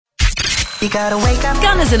You gotta wake up.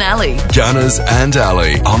 Gunners and Ali. Gunners and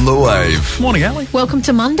Ali on the wave. Morning, Ali. Welcome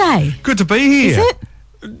to Monday. Good to be here. Is it?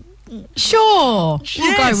 Sure. We'll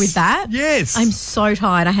Yes. go with that. Yes. I'm so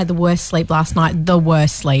tired. I had the worst sleep last night. The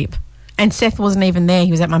worst sleep. And Seth wasn't even there.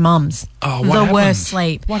 He was at my mum's. Oh, what The happened? worst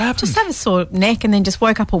sleep. What happened? Just had a sore neck and then just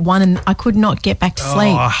woke up at 1 and I could not get back to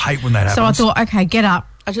sleep. Oh, I hate when that happens. So I thought, okay, get up.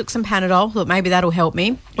 I took some Panadol. Thought maybe that'll help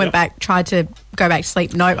me. Went Yep. back, tried to go back to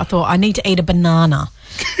sleep. Nope. I thought I need to eat a banana.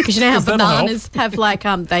 Because you know how 'Cause that'll bananas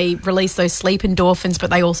have they release those sleep endorphins, but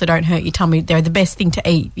they also don't hurt your tummy. They're the best thing to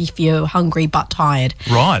eat if you're hungry but tired.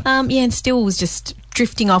 Right. And still was just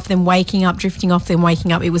drifting off, then waking up, drifting off, then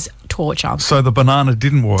waking up. It was torture. So the banana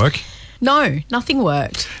didn't work. No, nothing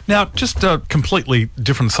worked. Now, just a completely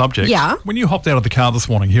different subject. Yeah. When you hopped out of the car this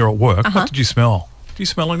morning here at work, what did you smell? Do you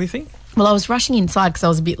smell anything? Well, I was rushing inside because I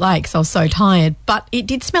was a bit late because I was so tired, but it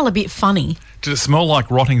did smell a bit funny. Did it smell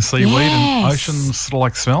like rotting seaweed and Yes. ocean sort of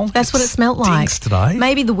like smell? That's what it smelled like. Stinks today.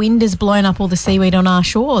 Maybe the wind has blown up all the seaweed on our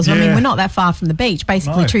shores. I mean, Yeah. we're not that far from the beach,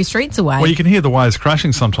 basically No. 2 streets away. Well, you can hear the waves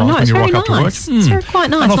crashing sometimes No, when it's you very rock up to work. nice. It's very quite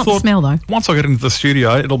nice. And I Not the thought, smell, though. once I get into the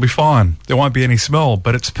studio, it'll be fine. There won't be any smell,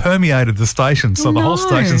 but it's permeated the station, so the whole No.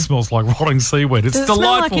 station smells like rotting seaweed. It's Does it delightful.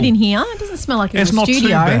 smell like it in here? It doesn't smell like it It's in the not studio.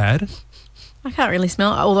 too bad. I can't really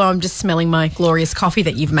smell it, although I'm just smelling my glorious coffee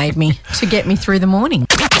that you've made me to get me through the morning.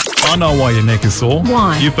 I know why your neck is sore.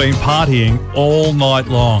 Why? You've been partying all night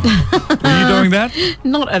long. Were you doing that?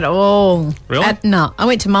 Not at all. Really? No. I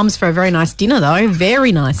went to Mum's for a very nice dinner, though.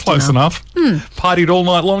 Very nice Close dinner. enough. Partied all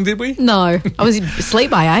night long, did we? No, I was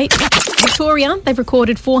asleep by 8. Victoria, they've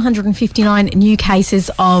recorded 459 new cases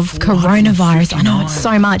of coronavirus. I know, it's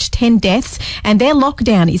so much, 10 deaths, and their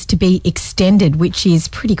lockdown is to be extended, which is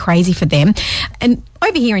pretty crazy for them. And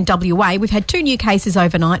over here in WA, we've had 2 new cases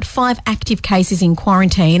overnight, 5 active cases in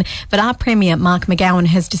quarantine, but our Premier, Mark McGowan,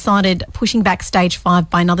 has decided pushing back stage 5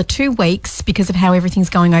 by another 2 weeks because of how everything's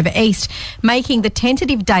going over east, making the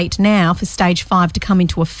tentative date now for stage 5 to come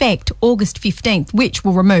into effect August 15th, which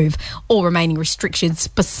will remove all remaining restrictions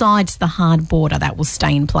besides the hard border that will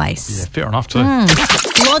stay in place. Yeah, fair enough too.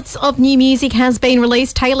 Lots of new music has been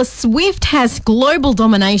released. Taylor Swift has global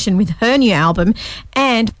domination with her new album,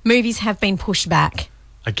 and movies have been pushed back.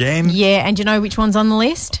 Again? Yeah, and do you know which one's on the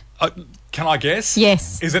list? Can I guess?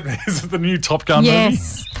 Yes. Is it the new Top Gun movie?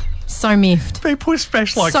 Yes. So miffed. They pushed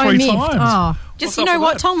back like So 3 miffed. times. Oh, just, What's you up know with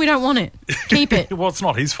what, that? Tom? We don't want it. Keep it. Well, it's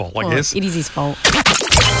not his fault, I Well, guess. it is his fault.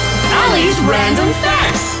 Ali's random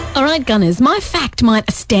facts. All right, Gunners, my fact might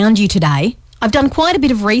astound you today. I've done quite a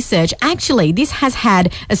bit of research. Actually, this has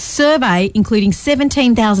had a survey including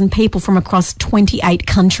 17,000 people from across 28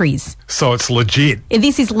 countries. So it's legit.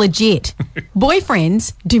 This is legit.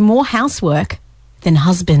 Boyfriends do more housework than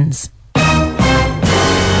husbands.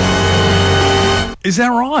 Is that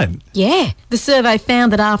right? Yeah. The survey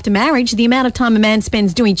found that after marriage, the amount of time a man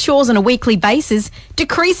spends doing chores on a weekly basis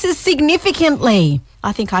decreases significantly.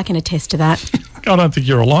 I think I can attest to that. I don't think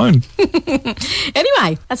you're alone.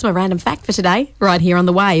 Anyway, that's my random fact for today, right here on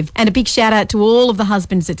The Wave. And a big shout out to all of the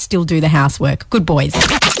husbands that still do the housework. Good boys.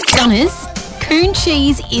 Gunners, Coon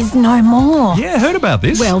cheese is no more. Yeah, I heard about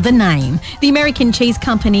this. Well, the name. The American cheese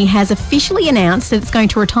company has officially announced that it's going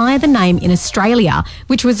to retire the name in Australia,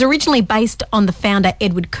 which was originally based on the founder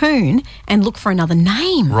Edward Coon, and look for another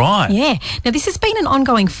name. Right. Yeah. Now, this has been an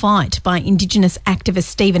ongoing fight by Indigenous activist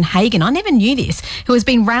Stephen Hagan. I never knew this, who has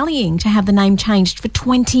been rallying to have the name changed for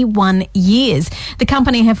 21 years. The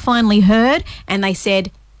company have finally heard, and they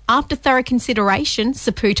said, after thorough consideration,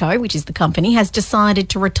 Saputo, which is the company, has decided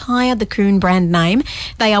to retire the Coon brand name.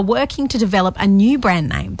 They are working to develop a new brand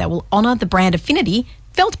name that will honour the brand affinity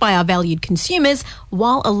felt by our valued consumers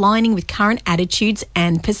while aligning with current attitudes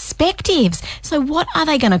and perspectives. So what are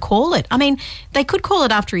they going to call it? I mean, they could call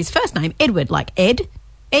it after his first name, Edward, like Ed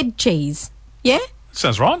Cheese. Yeah?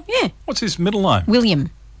 Sounds right. Yeah. What's his middle name? William.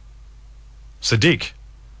 Sadiq.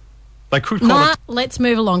 They could call Nah, it let's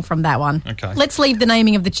move along from that one. Okay. Let's leave the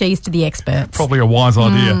naming of the cheese to the experts. probably a wise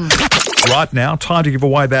idea. Right now, time to give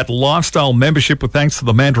away that lifestyle membership with thanks to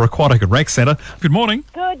the Mandurah Aquatic and Rec Centre. Good morning.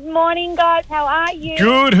 Good morning, guys. How are you?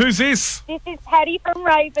 Good. Who's this? This is Patty from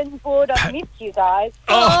Ravenswood. I missed you guys.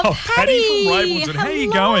 Oh, Patty from Ravenswood. How are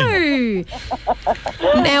you going?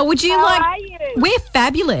 going? Now, would you How are you? We're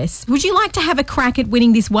fabulous. Would you like to have a crack at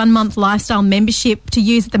winning this 1-month lifestyle membership to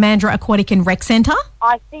use at the Mandurah Aquatic and Rec Centre?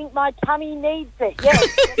 I think my tummy needs it. Yes.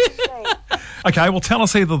 Yes, indeed. Okay, well, tell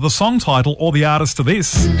us either the song title or the artist to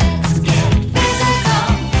this.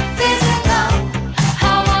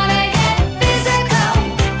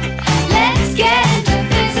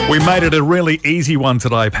 We made it a really easy one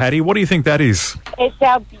today, Patty. What do you think that is? It's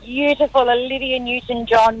our beautiful Olivia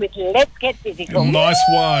Newton-John with Let's Get Physical. Nice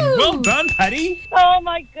one. Well done, Patty. Oh,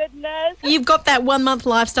 my goodness. You've got that 1 month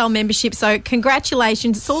lifestyle membership, so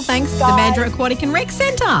congratulations. It's all thanks to the Mandurah Aquatic and Rec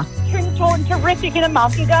Centre. Trim torn terrific in a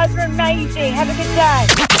month. You guys are amazing. Have a good day.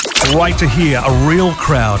 Great to hear a real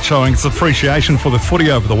crowd showing its appreciation for the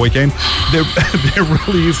footy over the weekend. There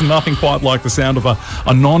really is nothing quite like the sound of a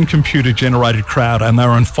non-computer generated crowd, and they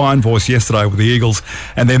were in fine voice yesterday with the Eagles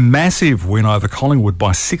and their massive win over Collingwood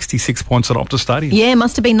by 66 points at Optus Stadium. Yeah,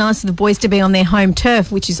 must have been nice for the boys to be on their home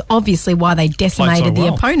turf, which is obviously why they decimated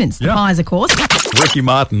the opponents, the Pies, of course. Ricky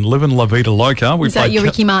Martin, living La Vida Loca. Is that your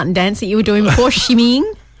Ricky Martin dance that you were doing before, shimmying?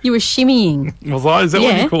 You were shimmying. Was I? Is that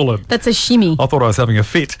what you call it? That's a shimmy. I thought I was having a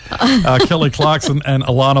fit. Kelly Clarkson and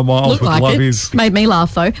Alana Miles Looked with like Love it. Is. Made me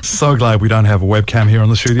laugh, though. So glad we don't have a webcam here in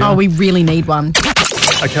the studio. Oh, we really need one.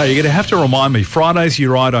 Okay, you're going to have to remind me. Friday's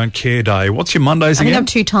your I Don't Care day. What's your Mondays I again? think I'm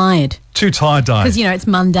too tired. Too tired day. Because, it's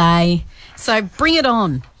Monday. So bring it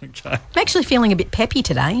on. Okay. I'm actually feeling a bit peppy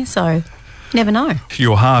today, so never know.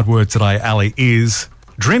 Your hard word today, Ali, is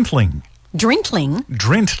drintling. Drintling?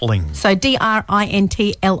 Drintling. So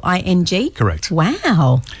D-R-I-N-T-L-I-N-G? Correct.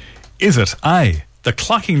 Wow. Is it A, the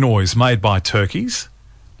clucking noise made by turkeys,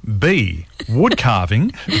 B, wood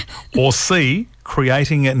carving, or C,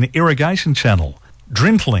 creating an irrigation channel?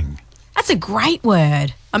 Drintling. That's a great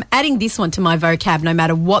word. I'm adding this one to my vocab no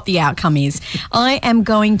matter what the outcome is. I am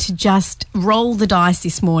going to just roll the dice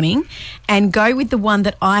this morning and go with the one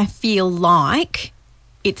that I feel like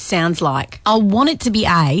it sounds like. I'll want it to be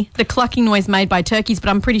A, the clucking noise made by turkeys, but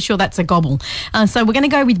I'm pretty sure that's a gobble. So we're going to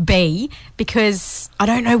go with B because I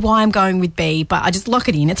don't know why I'm going with B, but I just lock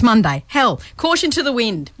it in. It's Monday. Hell, caution to the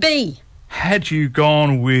wind. B. Had you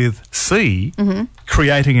gone with C,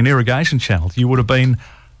 creating an irrigation channel, you would have been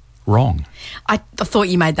wrong. I thought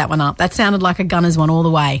you made that one up. That sounded like a gunner's one all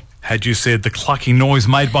the way. Had you said the clucking noise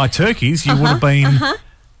made by turkeys, you would have been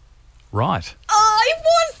right. Oh, it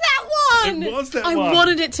was that one. It was that I one.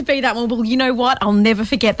 wanted it to be that one. Well, you know what? I'll never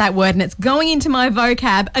forget that word, and it's going into my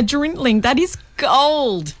vocab. A drintling. That is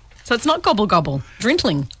gold. So it's not gobble gobble.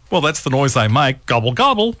 Drintling. Well, that's the noise they make, gobble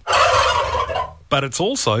gobble. But it's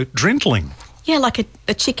also drintling. Yeah, like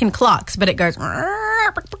a chicken clucks, but it goes. You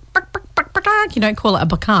don't call it a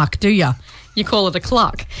bakak, do you? You call it a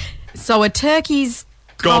cluck. So a turkey's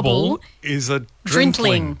Gobble is a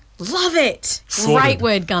drintling. Love it. Sorted. Great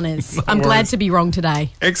word, Gunners. No I'm glad worries. to be wrong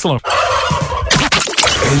today. Excellent.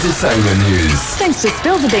 Entertainment news. Thanks to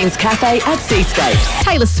Spill the Beans Cafe at Seascape.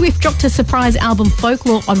 Taylor Swift dropped her surprise album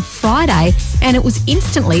Folklore on Friday, and it was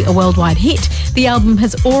instantly a worldwide hit. The album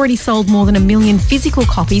has already sold more than 1 million physical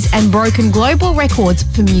copies and broken global records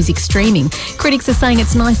for music streaming. Critics are saying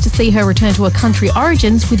it's nice to see her return to her country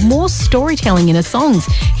origins with more storytelling in her songs.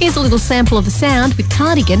 Here's a little sample of the sound with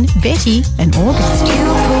Cardigan, Betty and August. You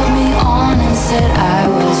put me on and said I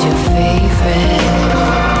was your favorite.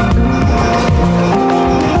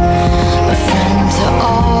 A friend to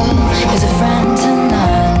all is a friend to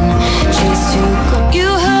none. Chase to go. You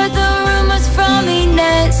heard the rumors from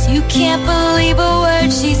Inez. You can't believe a word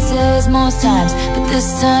she says most times, but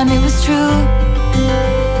this time it was true.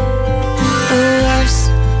 The worst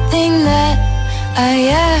thing that I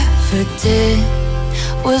ever did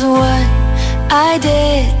was what I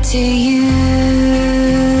did to you.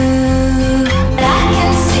 But I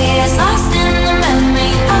can see it's lost in the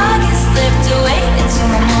memory. I get slipped away into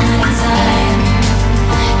a moment in time,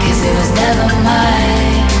 'cause it was never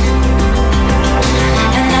mine.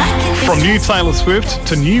 And I can From new Taylor Swift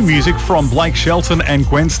to new music from Blake Shelton and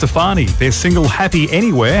Gwen Stefani. Their single Happy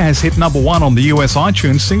Anywhere has hit #1 on the US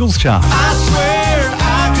iTunes singles chart. I swear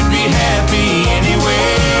I could be happy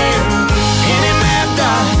anywhere, any mapped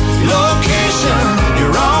out location.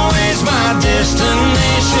 You're always my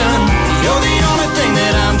destination. You're the only thing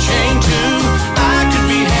that I'm chained to. I could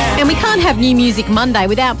be happy. And we can't have New Music Monday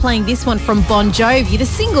without playing this one from Bon Jovi. The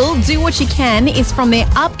single, Do What You Can, is from their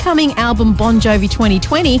upcoming album Bon Jovi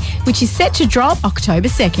 2020, which is set to drop October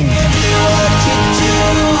 2nd. You do what you do.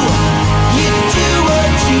 You do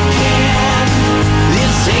what you can.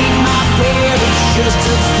 This ain't my bed, it's just a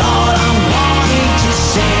thought I'm wanting to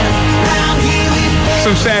send. Round here we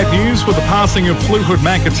Some sad news with the passing of Fleetwood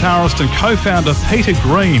Mac guitarist and co-founder Peter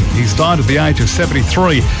Green. He's died at the age of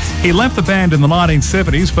 73. He left the band in the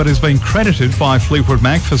 1970s but has been credited by Fleetwood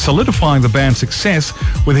Mac for solidifying the band's success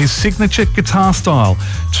with his signature guitar style.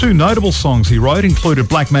 Two notable songs he wrote included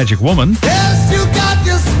Black Magic Woman Yes, you got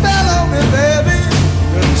your spell on me, baby.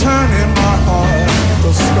 You're turning my heart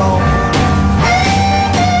to stone.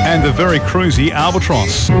 and the very cruisy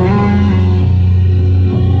Albatross.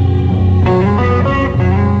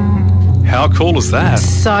 How cool is that?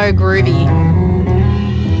 So groovy.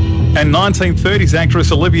 And 1930s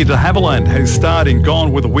actress Olivia de Havilland, who starred in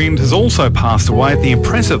Gone with the Wind, has also passed away at the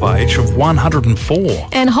impressive age of 104.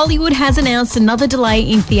 And Hollywood has announced another delay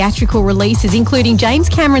in theatrical releases, including James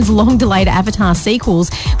Cameron's long-delayed Avatar sequels,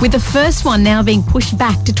 with the first one now being pushed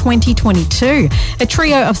back to 2022. A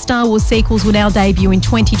trio of Star Wars sequels will now debut in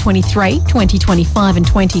 2023, 2025 and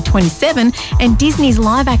 2027, and Disney's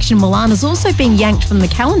live-action Mulan is also being yanked from the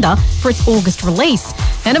calendar for its August release.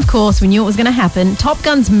 And of course, we knew it was going to happen. Top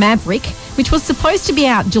Gun's Maverick, which was supposed to be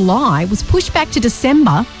out July, was pushed back to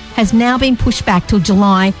December, has now been pushed back till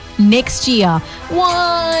July next year.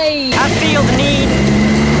 Why? I feel the need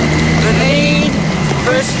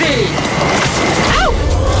for speed.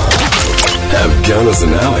 Have Gunners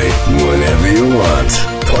and Alley whenever you want.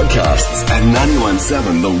 Podcasts at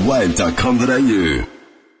 917thewave.com.au.